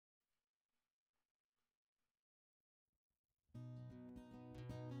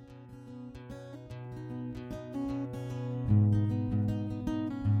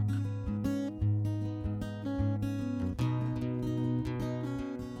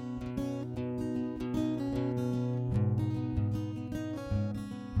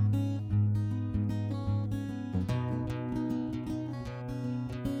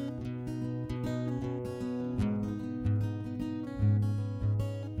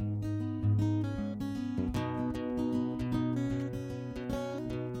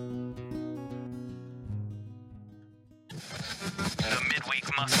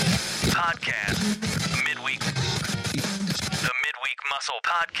Muscle Podcast. The Midweek Muscle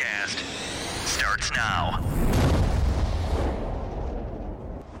Podcast starts now.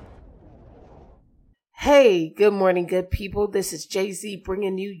 Hey, good morning, good people. This is Jay-Z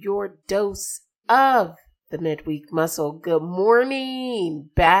bringing you your dose of the Midweek Muscle. Good morning.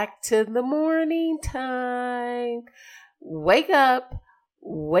 Back to the morning time. Wake up,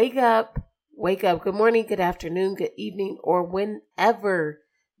 wake up, wake up. Good morning, good afternoon, good evening, or whenever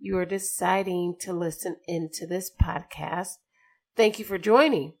you are deciding to listen into this podcast. Thank you for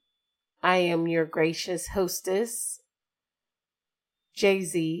joining. I am your gracious hostess,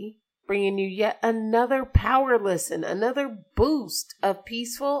 Jay-Z, bringing you yet another power listen, another boost of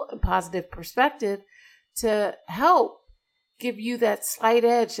peaceful and positive perspective to help give you that slight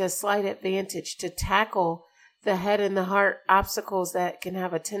edge, that slight advantage to tackle the head and the heart obstacles that can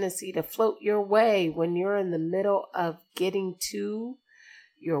have a tendency to float your way when you're in the middle of getting to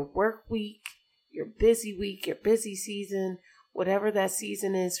your work week, your busy season, whatever that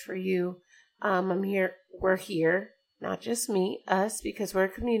season is for you. We're here, not just me, us, because we're a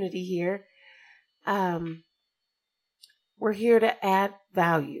community here. We're here to add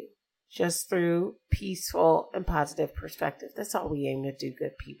value just through peaceful and positive perspective. That's all we aim to do,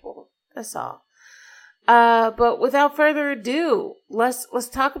 good people. That's all. But without further ado, let's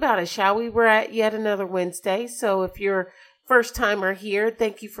talk about it, shall we? We're at yet another Wednesday. So if you're first timer here,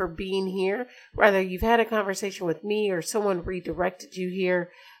 thank you for being here. Whether you've had a conversation with me or someone redirected you here,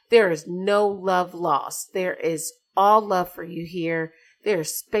 there is no love lost. There is all love for you here.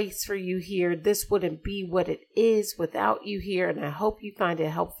 There's space for you here. This wouldn't be what it is without you here, and I hope you find it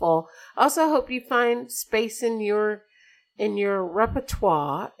helpful. Also hope you find space in your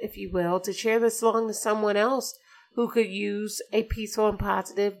repertoire, if you will, to share this along to someone else who could use a peaceful and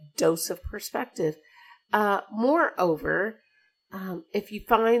positive dose of perspective. Moreover, if you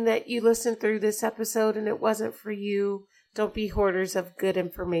find that you listened through this episode and it wasn't for you, don't be hoarders of good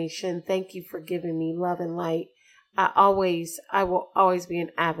information. Thank you for giving me love and light. I will always be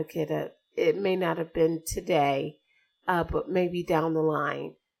an advocate of it. May not have been today, but maybe down the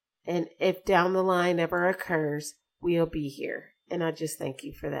line. And if down the line ever occurs, we'll be here. And I just thank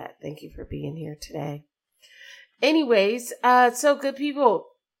you for that. Thank you for being here today. Anyways, so good people,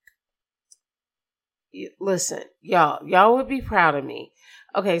 listen, y'all would be proud of me.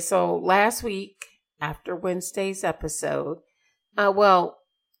 Okay, so last week after Wednesday's episode,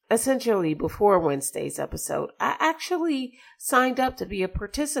 essentially before Wednesday's episode, I actually signed up to be a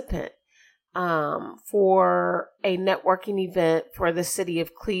participant for a networking event for the city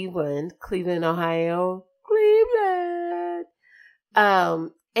of Cleveland, Ohio.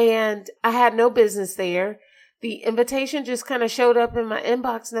 And I had no business there. The invitation just kind of showed up in my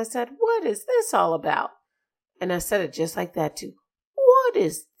inbox and I said, what is this all about? And I said it just like that too. What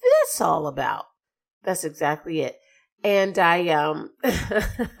is this all about? That's exactly it. And I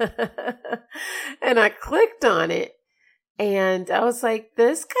and I clicked on it and I was like,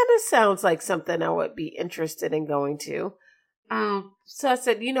 this kind of sounds like something I would be interested in going to. So I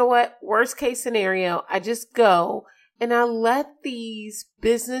said, you know what? Worst case scenario, I just go and I let these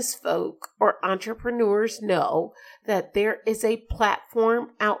business folk or entrepreneurs know that there is a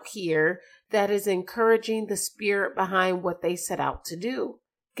platform out here that is encouraging the spirit behind what they set out to do.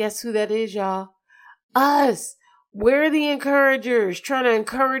 Guess who that is, y'all? Us. We're the encouragers, trying to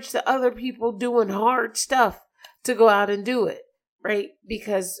encourage the other people doing hard stuff to go out and do it, right?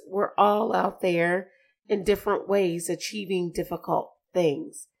 Because we're all out there in different ways achieving difficult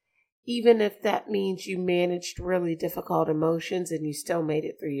things. Even if that means you managed really difficult emotions and you still made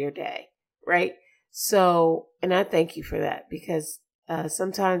it through your day, right? So, and I thank you for that because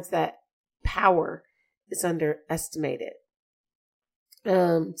sometimes that power is underestimated.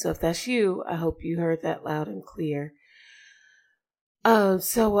 So if that's you, I hope you heard that loud and clear.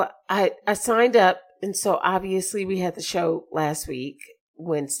 So I signed up, and so obviously we had the show last week,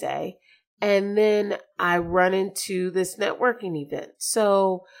 Wednesday. And then I run into this networking event.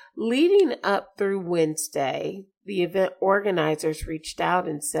 So leading up through Wednesday, the event organizers reached out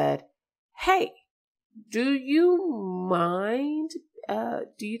and said, hey, do you mind?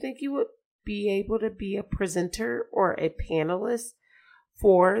 Do you think you would be able to be a presenter or a panelist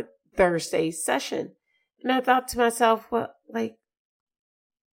for Thursday's session? And I thought to myself, well,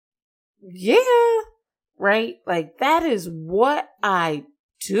 yeah, right? Like that is what I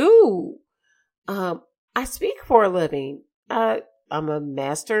do. I speak for a living. I'm a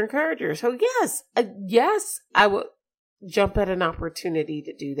master encourager. So yes, I would jump at an opportunity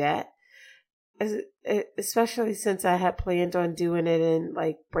to do that. Especially since I had planned on doing it in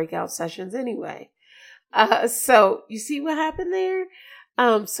like breakout sessions anyway. So you see what happened there?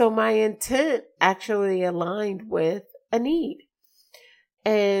 So my intent actually aligned with a need.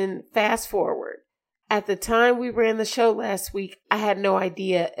 And fast forward, at the time we ran the show last week, I had no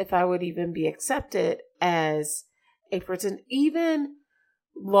idea if I would even be accepted as a person, even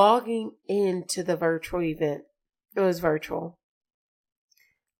logging into the virtual event. It was virtual.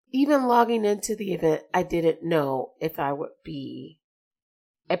 Even logging into the event, I didn't know if I would be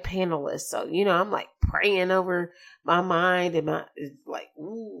a panelist. So, I'm like praying over my mind and it's like,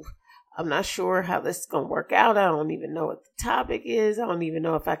 ooh, I'm not sure how this is going to work out. I don't even know what the topic is. I don't even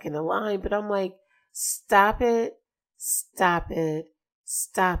know if I can align, but I'm like, stop it, stop it,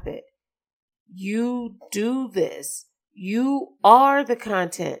 stop it. You do this. You are the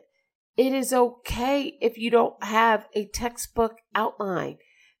content. It is okay if you don't have a textbook outline.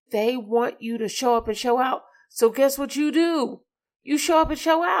 They want you to show up and show out. So guess what you do? You show up and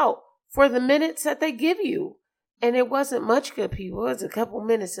show out for the minutes that they give you. And it wasn't much, good people. It was a couple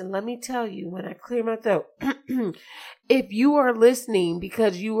minutes. And let me tell you, when I clear my throat, if you are listening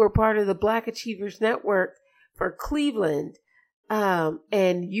because you were part of the Black Achievers Network for Cleveland,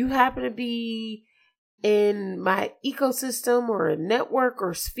 and you happen to be in my ecosystem or a network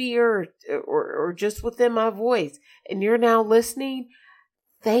or sphere or just within my voice, and you're now listening,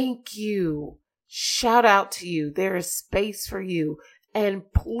 thank you. Shout out to you. There is space for you.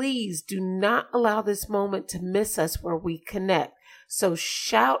 And please do not allow this moment to miss us where we connect. So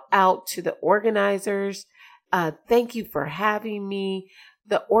shout out to the organizers. Thank you for having me.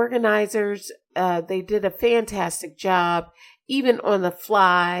 The organizers, they did a fantastic job, even on the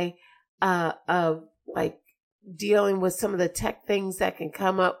fly, of like dealing with some of the tech things that can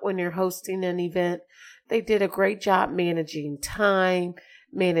come up when you're hosting an event. They did a great job managing time,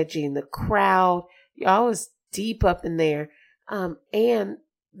 managing the crowd. Y'all was deep up in there. And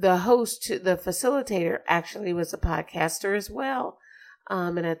the host, the facilitator, actually was a podcaster as well.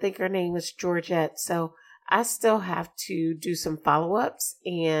 And I think her name was Georgette. So I still have to do some follow-ups,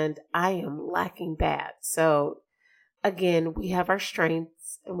 and I am lacking bad. So again, we have our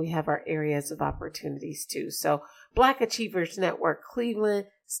strengths and we have our areas of opportunities too. So Black Achievers Network Cleveland,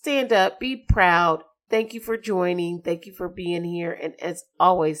 stand up, be proud. Thank you for joining. Thank you for being here. And as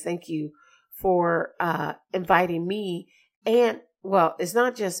always, thank you for inviting me. And, well, it's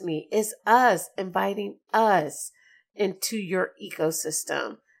not just me. It's us inviting us into your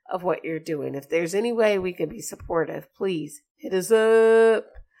ecosystem of what you're doing. If there's any way we can be supportive, please hit us up.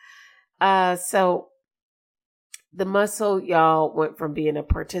 So the muscle, y'all, went from being a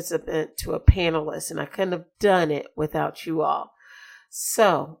participant to a panelist, and I couldn't have done it without you all.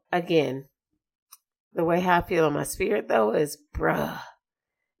 So, again, the way how I feel in my spirit, though, is, bruh.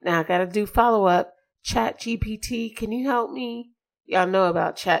 Now I got to do follow-up. Chat GPT, can you help me? Y'all know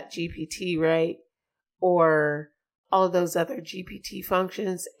about Chat GPT, right? Or all of those other GPT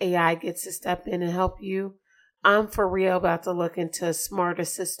functions. AI gets to step in and help you. I'm for real about to look into Smart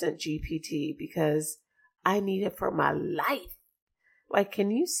Assistant GPT because I need it for my life. Like, can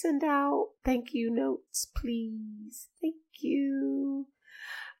you send out thank you notes, please? Thank you.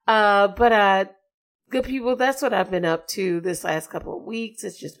 But good people, that's what I've been up to this last couple of weeks.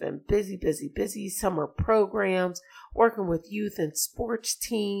 It's just been busy, busy, busy. Summer programs, working with youth and sports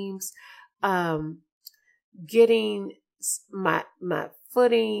teams, getting my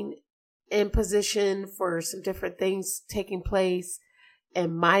footing in position for some different things taking place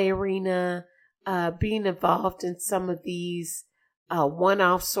in my arena, being involved in some of these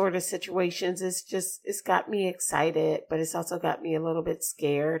one-off sort of situations. It's got me excited, but it's also got me a little bit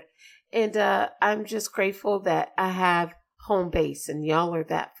scared. And I'm just grateful that I have home base, and y'all are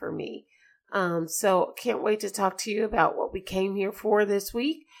that for me. So can't wait to talk to you about what we came here for this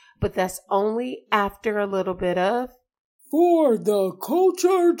week, but that's only after a little bit of For the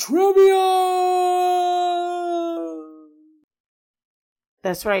Culture Trivia.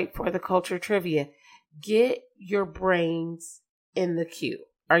 That's right, for the Culture Trivia. Get your brains in the queue.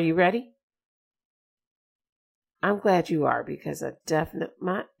 Are you ready? I'm glad you are, because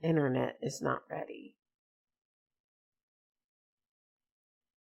my internet is not ready.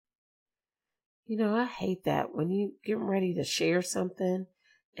 You know, I hate that when you get ready to share something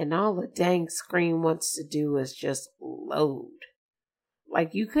and all the dang screen wants to do is just load.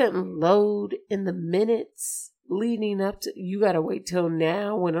 Like, you couldn't load in the minutes leading up to, you gotta wait till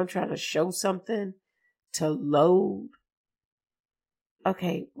now when I'm trying to show something to load.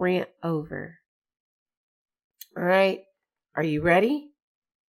 Okay, rant over. All right, are you ready?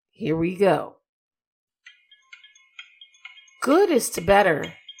 Here we go. Good is to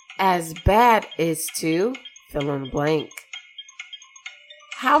better, as bad is to fill in the blank.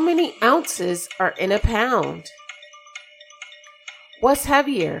 How many ounces are in a pound? What's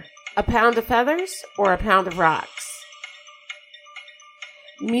heavier, a pound of feathers or a pound of rocks?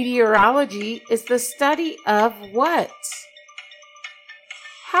 Meteorology is the study of what?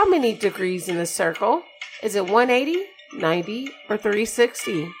 How many degrees in a circle? Is it 180, 90, or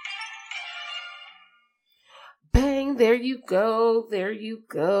 360? Bang, there you go, there you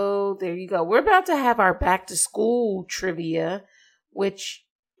go, there you go. We're about to have our back to school trivia, which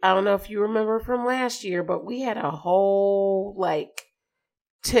I don't know if you remember from last year, but we had a whole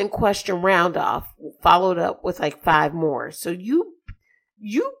 10 question round off, followed up with 5 more. So you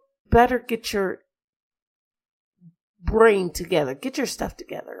better get your brain together. Get your stuff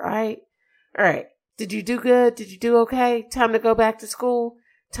together, all right? All right. Did you do good? Did you do okay? Time to go back to school?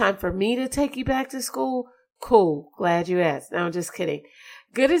 Time for me to take you back to school? Cool. Glad you asked. No, I'm just kidding.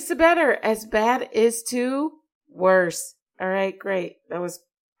 Good is to better. As bad is to worse. All right, great. That was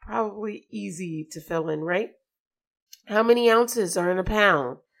probably easy to fill in, right? How many ounces are in a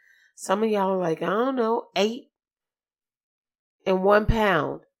pound? Some of y'all are like, I don't know, 8 in 1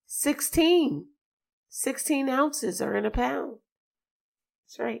 pound. 16. 16 ounces are in a pound.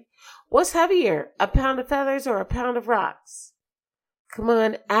 That's right. What's heavier, a pound of feathers or a pound of rocks? Come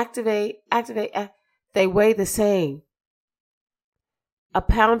on, activate. They weigh the same. A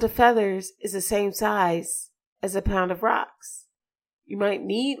pound of feathers is the same size as a pound of rocks. You might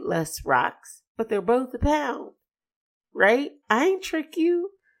need less rocks, but they're both a pound, right? I ain't trick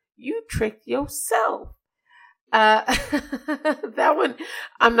you. You tricked yourself. That one,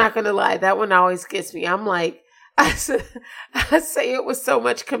 I'm not going to lie. That one always gets me. I'm like, I say it with so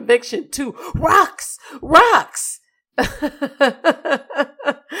much conviction too. Rocks.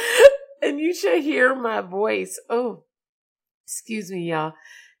 And you should hear my voice. Oh, excuse me, y'all.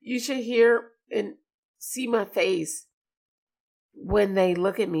 You should hear and see my face when they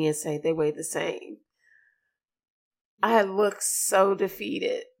look at me and say they weigh the same. I look so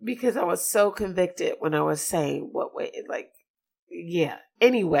defeated because I was so convicted when I was saying what way, yeah.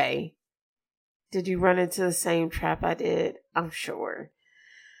 Anyway, did you run into the same trap I did? I'm sure.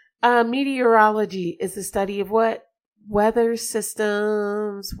 Meteorology is the study of what? Weather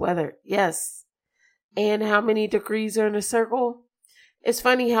systems. Weather, yes. And how many degrees are in a circle? It's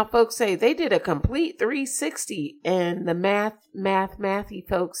funny how folks say they did a complete 360, and the mathy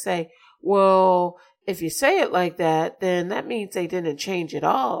folks say, well, if you say it like that, then that means they didn't change at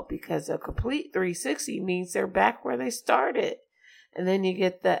all, because a complete 360 means they're back where they started. And then you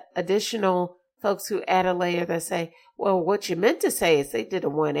get the additional folks who add a layer that say, well, what you meant to say is they did a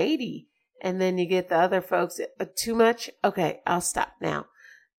 180. And then you get the other folks, too much? Okay, I'll stop now.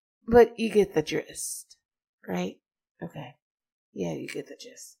 But you get the gist, right? Okay. Yeah, you get the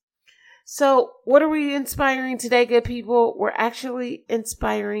gist. So what are we inspiring today, good people? We're actually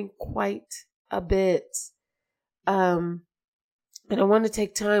inspiring quite a bit. And I want to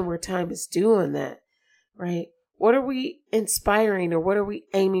take time where time is due on that, right? What are we inspiring, or what are we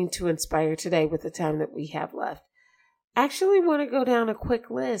aiming to inspire today with the time that we have left? Actually want to go down a quick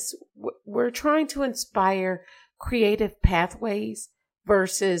list. We're trying to inspire creative pathways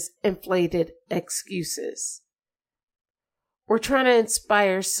versus inflated excuses. We're trying to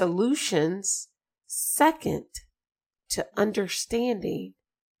inspire solutions second to understanding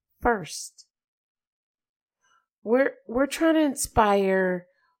first. We're trying to inspire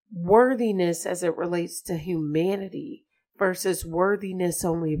worthiness as it relates to humanity versus worthiness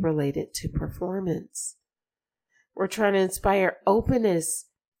only related to performance. We're trying to inspire openness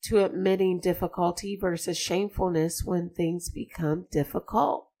to admitting difficulty versus shamefulness when things become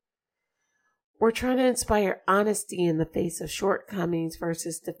difficult. We're trying to inspire honesty in the face of shortcomings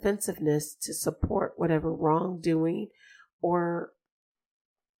versus defensiveness to support whatever wrongdoing or,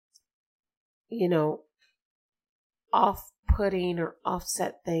 off-putting or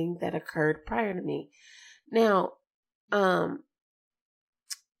offset thing that occurred prior to me. Now,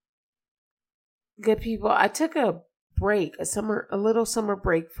 good people, I took a break, a little summer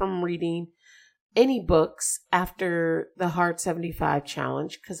break from reading any books after the Hard 75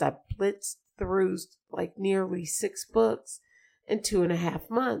 challenge, because I blitzed through nearly 6 books in 2.5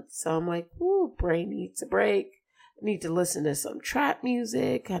 months. So I'm like, ooh, brain needs a break. I need to listen to some trap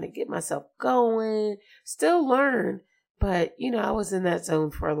music, kind of get myself going, still learn. But, I was in that zone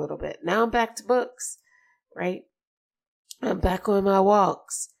for a little bit. Now I'm back to books, right? I'm back on my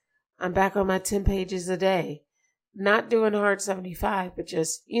walks. I'm back on my 10 pages a day. Not doing Hard 75, but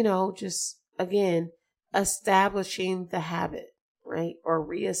just again, establishing the habit, right? Or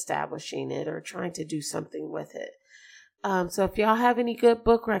reestablishing it, or trying to do something with it. So if y'all have any good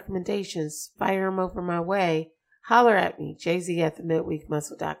book recommendations, fire them over my way. Holler at me,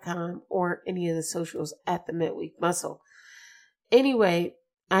 jz@themidweekmuscle.com, or any of the socials at the Midweek Muscle. Anyway,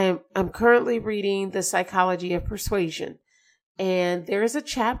 I'm currently reading The Psychology of Persuasion, and there's a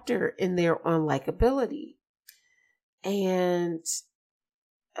chapter in there on likability. And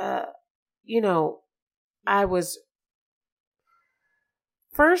you know, I was,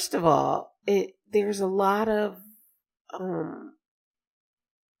 first of all, there's a lot of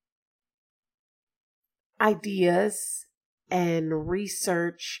ideas and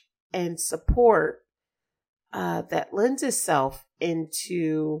research and support that lends itself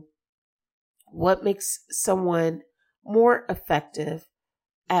into what makes someone more effective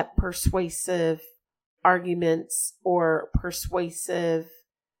at persuasive arguments or persuasive,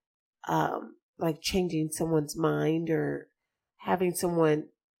 like changing someone's mind or having someone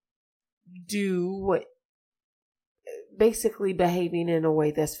do what, basically behaving in a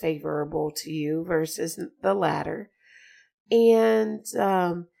way that's favorable to you versus the latter. And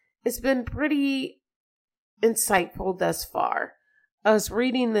it's been pretty insightful thus far. I was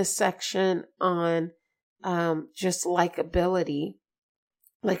reading this section on just likability,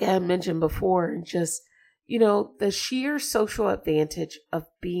 like I had mentioned before, and just, the sheer social advantage of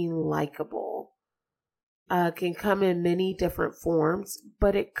being likable can come in many different forms,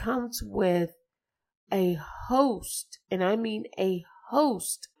 but it comes with a host, and I mean a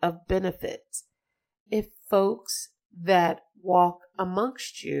host of benefits if folks that walk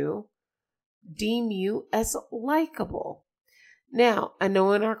amongst you deem you as likable. Now, I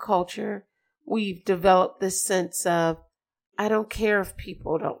know in our culture, we've developed this sense of, I don't care if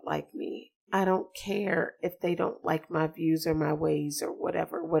people don't like me. I don't care if they don't like my views or my ways or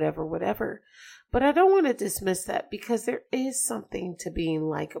whatever. But I don't want to dismiss that, because there is something to being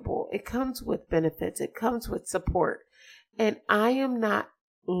likable. It comes with benefits. It comes with support. And I am not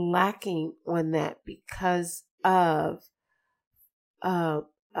lacking on that because of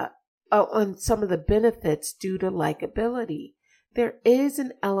on some of the benefits due to likability. There is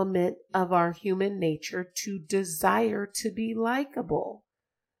an element of our human nature to desire to be likable.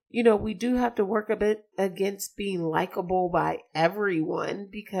 We do have to work a bit against being likable by everyone,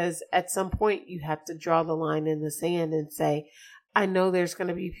 because at some point you have to draw the line in the sand and say, I know there's going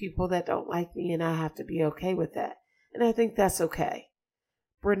to be people that don't like me, and I have to be okay with that. And I think that's okay.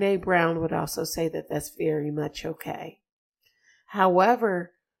 Brene Brown would also say that that's very much okay.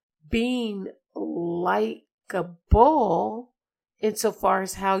 However, being likable, insofar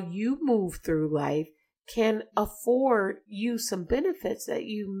as how you move through life, can afford you some benefits that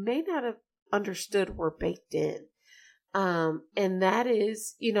you may not have understood were baked in. And that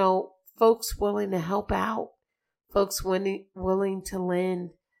is, folks willing to help out, folks willing to lend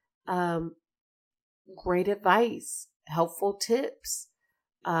great advice, helpful tips,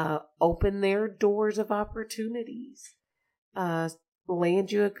 open their doors of opportunities,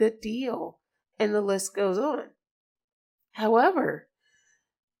 land you a good deal, and the list goes on. However,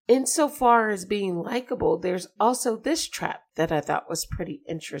 insofar as being likable, there's also this trap that I thought was pretty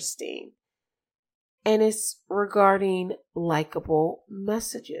interesting. And it's regarding likable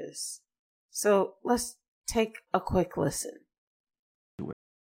messages. So let's take a quick listen.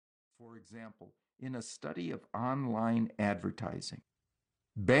 For example, in a study of online advertising,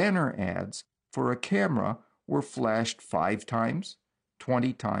 banner ads for a camera were flashed 5 times,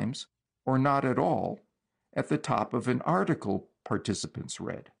 20 times, or not at all at the top of an article participants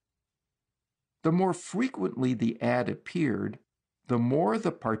read. The more frequently the ad appeared, the more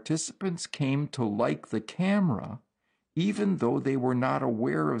the participants came to like the camera, even though they were not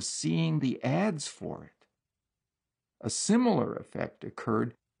aware of seeing the ads for it. A similar effect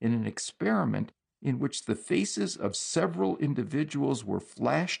occurred in an experiment in which the faces of several individuals were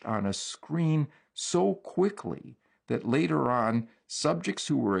flashed on a screen so quickly that later on, subjects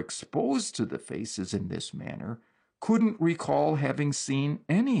who were exposed to the faces in this manner couldn't recall having seen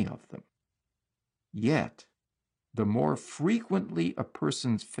any of them. Yet, the more frequently a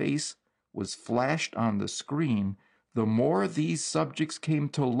person's face was flashed on the screen, the more these subjects came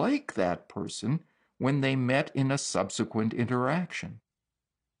to like that person when they met in a subsequent interaction.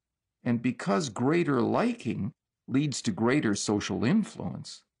 And because greater liking leads to greater social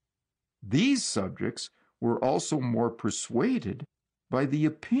influence, these subjects were also more persuaded by the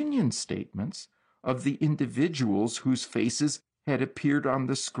opinion statements of the individuals whose faces had appeared on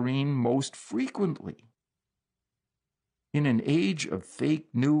the screen most frequently. In an age of fake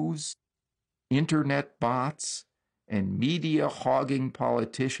news, internet bots, and media-hogging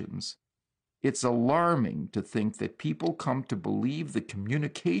politicians, it's alarming to think that people come to believe the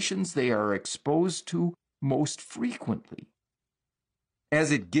communications they are exposed to most frequently,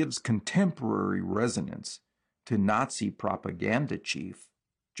 as it gives contemporary resonance to Nazi propaganda chief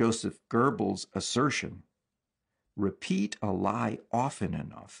Joseph Goebbels' assertion Repeat a lie often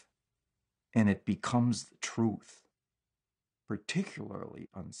enough, and it becomes the truth. Particularly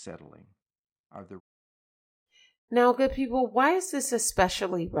unsettling are the... Now, good people, why is this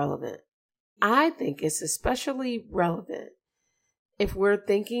especially relevant? I think it's especially relevant if we're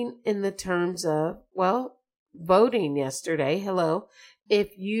thinking in the terms of, well, voting yesterday. Hello.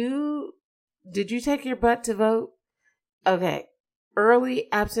 Did you take your butt to vote? Okay. Early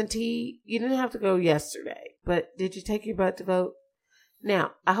absentee, you didn't have to go yesterday, but did you take your butt to vote?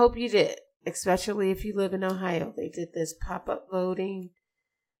 Now, I hope you did, especially if you live in Ohio. They did this pop-up voting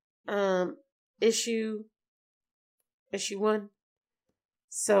issue 1.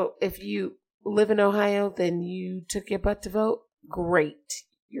 So if you live in Ohio, then you took your butt to vote. Great.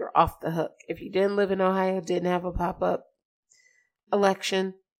 You're off the hook. If you didn't live in Ohio, didn't have a pop-up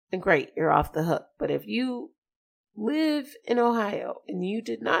election, then great. You're off the hook. But if you live in Ohio and you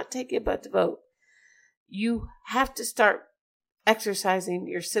did not take your butt to vote, you have to start exercising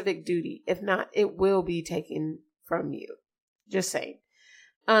your civic duty. If not, it will be taken from you. Just saying.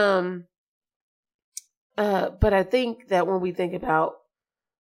 But I think that when we think about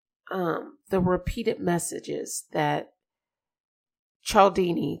the repeated messages that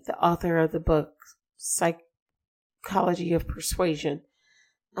Cialdini, the author of the book Psychology of Persuasion,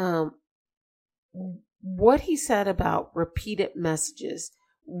 what he said about repeated messages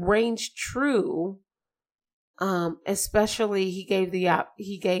ranged true. Especially he gave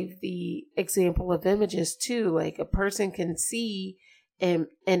the example of images too. Like a person can see an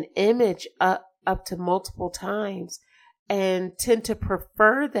image up to multiple times and tend to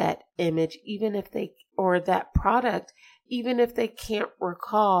prefer that image or that product, even if they can't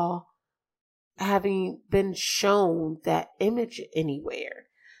recall having been shown that image anywhere.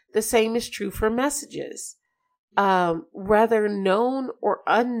 The same is true for messages. Whether known or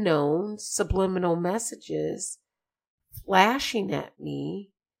unknown subliminal messages flashing at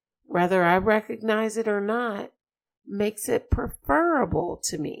me, whether I recognize it or not, makes it preferable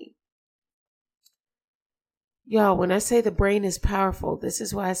to me. Y'all, when I say the brain is powerful, this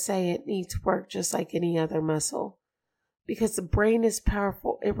is why I say it needs work just like any other muscle. Because the brain is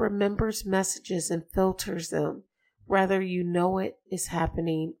powerful. It remembers messages and filters them, whether you know it is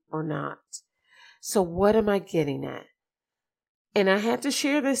happening or not. So what am I getting at? And I had to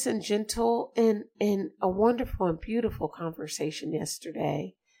share this in a wonderful and beautiful conversation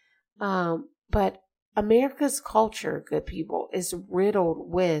yesterday. But America's culture, good people, is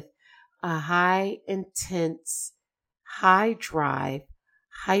riddled with a high intense, high drive,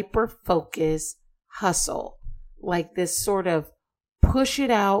 hyper focus hustle. Like this sort of push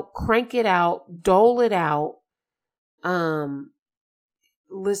it out, crank it out, dole it out.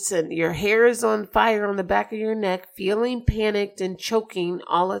 Listen, your hair is on fire on the back of your neck, feeling panicked and choking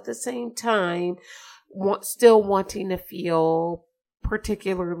all at the same time, still wanting to feel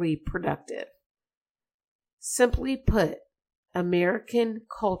particularly productive. Simply put, American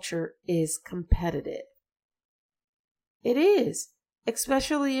culture is competitive. It is,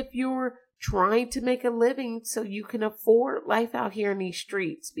 especially if you're trying to make a living so you can afford life out here in these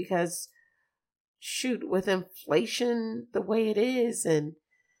streets, because shoot, with inflation the way it is and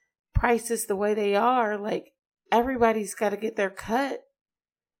prices the way they are, like everybody's got to get their cut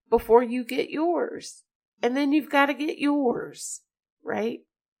before you get yours. And then you've got to get yours, right?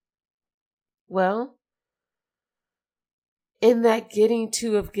 Well, in that getting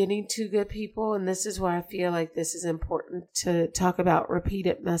to, good people, and this is why I feel like this is important to talk about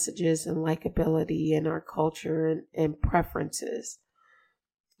repeated messages and likability in our culture and preferences.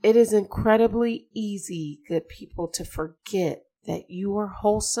 It is incredibly easy, good people, to forget that you are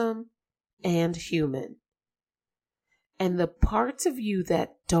wholesome and human. And the parts of you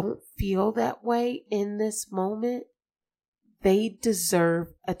that don't feel that way in this moment, they deserve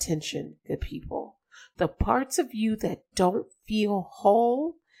attention, good people. The parts of you that don't feel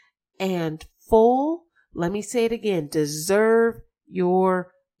whole and full, let me say it again, deserve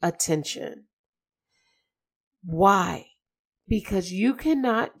your attention. Why? Because you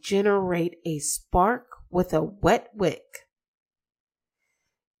cannot generate a spark with a wet wick.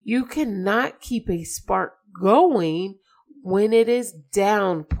 You cannot keep a spark going when it is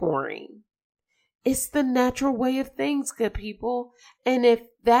downpouring. It's the natural way of things, good people. And if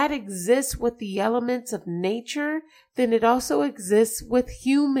that exists with the elements of nature, then it also exists with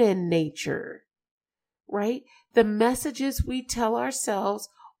human nature, right? The messages we tell ourselves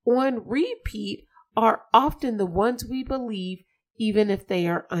on repeat are often the ones we believe, even if they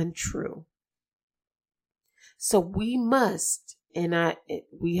are untrue. So we must,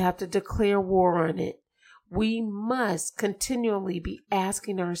 we have to declare war on it. We must continually be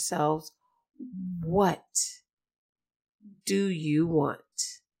asking ourselves, what do you want?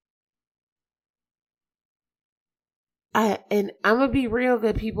 And I'm going to be real,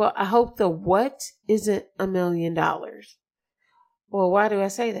 good people. I hope the what isn't $1 million. Well, why do I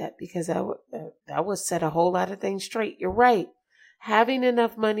say that? Because that would set a whole lot of things straight. You're right. Having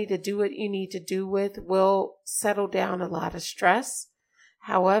enough money to do what you need to do with will settle down a lot of stress.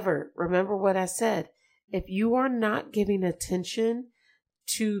 However, remember what I said. If you are not giving attention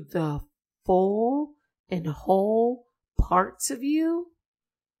to the full and whole parts of you,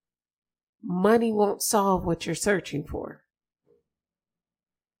 money won't solve what you're searching for.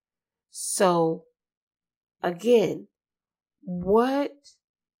 So, again, what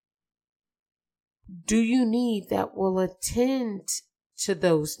do you need that will attend to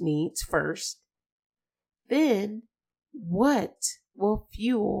those needs first? Then, what will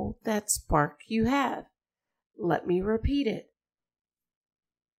fuel that spark you have? Let me repeat it.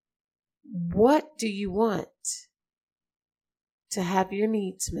 What do you want to have your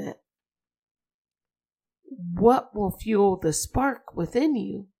needs met? What will fuel the spark within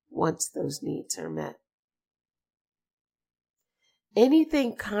you once those needs are met?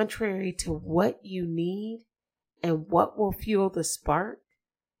 Anything contrary to what you need and what will fuel the spark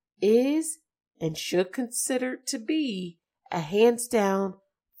is and should consider to be a hands down,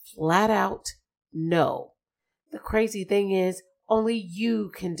 flat out no. The crazy thing is, only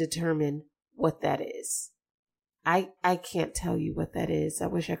you can determine what that is. I can't tell you what that is. I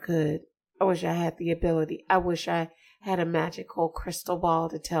wish I could. I wish I had the ability. I wish I had a magical crystal ball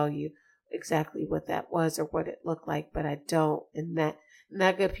to tell you exactly what that was or what it looked like, but I don't. And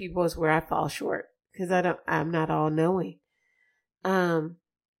that good people is where I fall short because I'm not all knowing.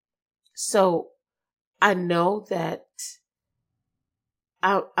 So I know that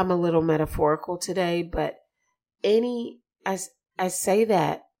I'm a little metaphorical today, but I say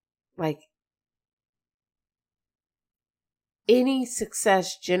that like any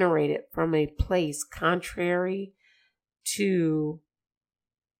success generated from a place contrary to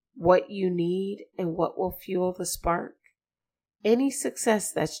what you need and what will fuel the spark, any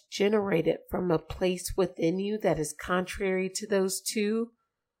success that's generated from a place within you that is contrary to those two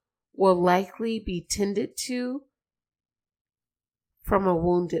will likely be tended to from a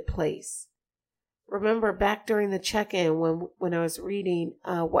wounded place. Remember back during the check-in when I was reading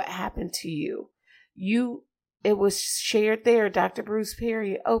what happened to you, it was shared there. Dr. Bruce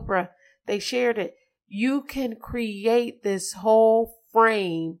Perry, Oprah, they shared it. You can create this whole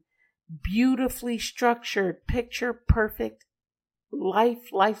frame, beautifully structured, picture perfect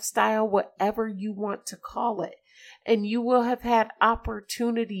lifestyle, whatever you want to call it. And you will have had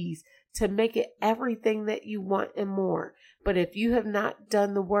opportunities to make it everything that you want and more. But if you have not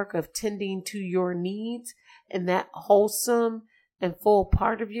done the work of tending to your needs and that wholesome and full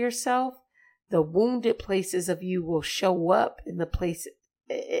part of yourself, the wounded places of you will show up in the place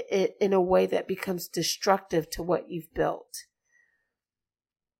in a way that becomes destructive to what you've built.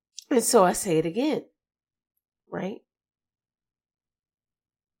 And so I say it again, right?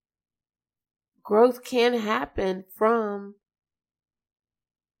 Growth can happen from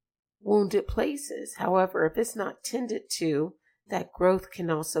wounded places. However, if it's not tended to, that growth can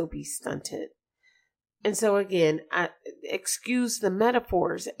also be stunted. And so again, I excuse the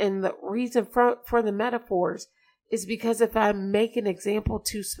metaphors. And the reason for the metaphors is because if I make an example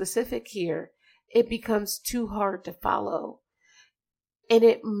too specific here, it becomes too hard to follow. And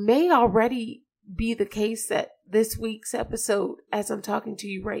it may already be the case that this week's episode, as I'm talking to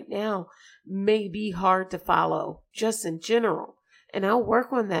you right now, may be hard to follow just in general. And I'll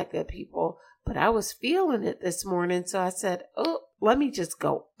work on that, good people. But I was feeling it this morning. So I said, let me just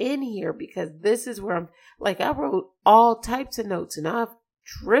go in here because this is where I wrote all types of notes and I've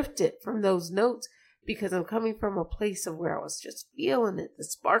drifted from those notes because I'm coming from a place of where I was just feeling it. The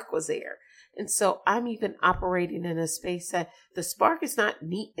spark was there. And so I'm even operating in a space that the spark is not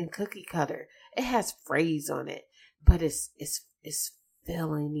neat and cookie cutter. It has phrase on it, but it's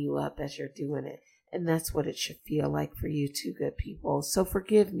filling you up as you're doing it. And that's what it should feel like for you too, good people. So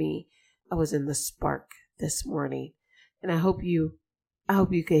forgive me. I was in the spark this morning and I hope you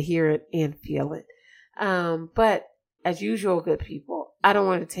could hear it and feel it. But as usual, good people, I don't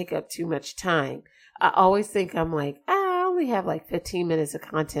want to take up too much time. I always think I'm like, I only have like 15 minutes of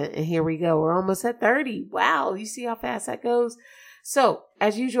content and here we go. We're almost at 30. Wow. You see how fast that goes? So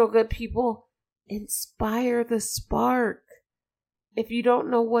as usual, good people, inspire the spark. If you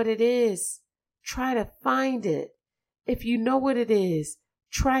don't know what it is, try to find it. If you know what it is,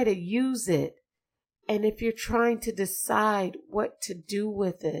 try to use it. And if you're trying to decide what to do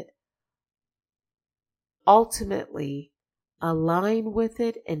with it, ultimately align with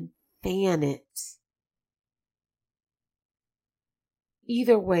it and fan it.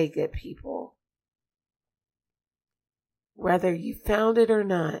 Either way, good people, whether you found it or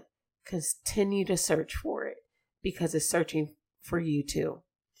not, continue to search for it because it's searching for you too.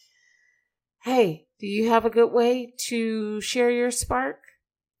 Hey, do you have a good way to share your spark?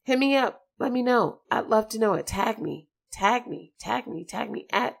 Hit me up. Let me know. I'd love to know it. Tag me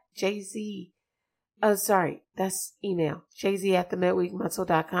at JZ. Oh, sorry. That's email.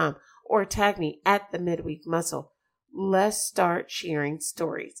 JZ@themidweekmuscle.com or tag me at the Midweek Muscle. Let's start sharing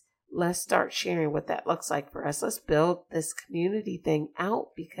stories. Let's start sharing what that looks like for us. Let's build this community thing out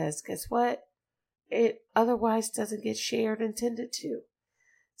because guess what? It otherwise doesn't get shared and tended to.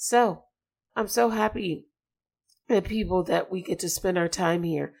 So I'm so happy that people that we get to spend our time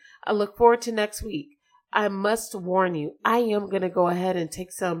here. I look forward to next week. I must warn you, I am going to go ahead and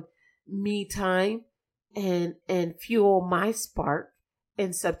take some me time and fuel my spark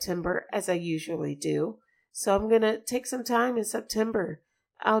in September as I usually do. So I'm going to take some time in September.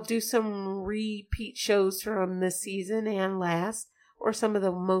 I'll do some repeat shows from this season and last, or some of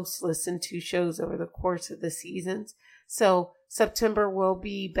the most listened to shows over the course of the seasons. So September will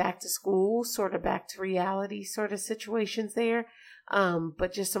be back to school, sort of back to reality sort of situations there.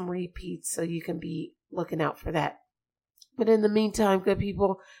 But just some repeats so you can be looking out for that. But in the meantime, good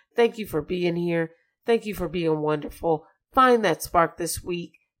people, thank you for being here. Thank you for being wonderful. Find that spark this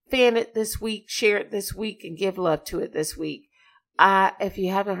week. Fan it this week, share it this week, and give love to it this week. If you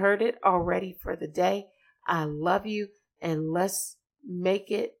haven't heard it already for the day, I love you, and let's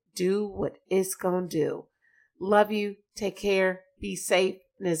make it do what it's going to do. Love you. Take care. Be safe.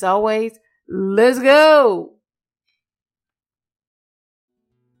 And as always, let's go.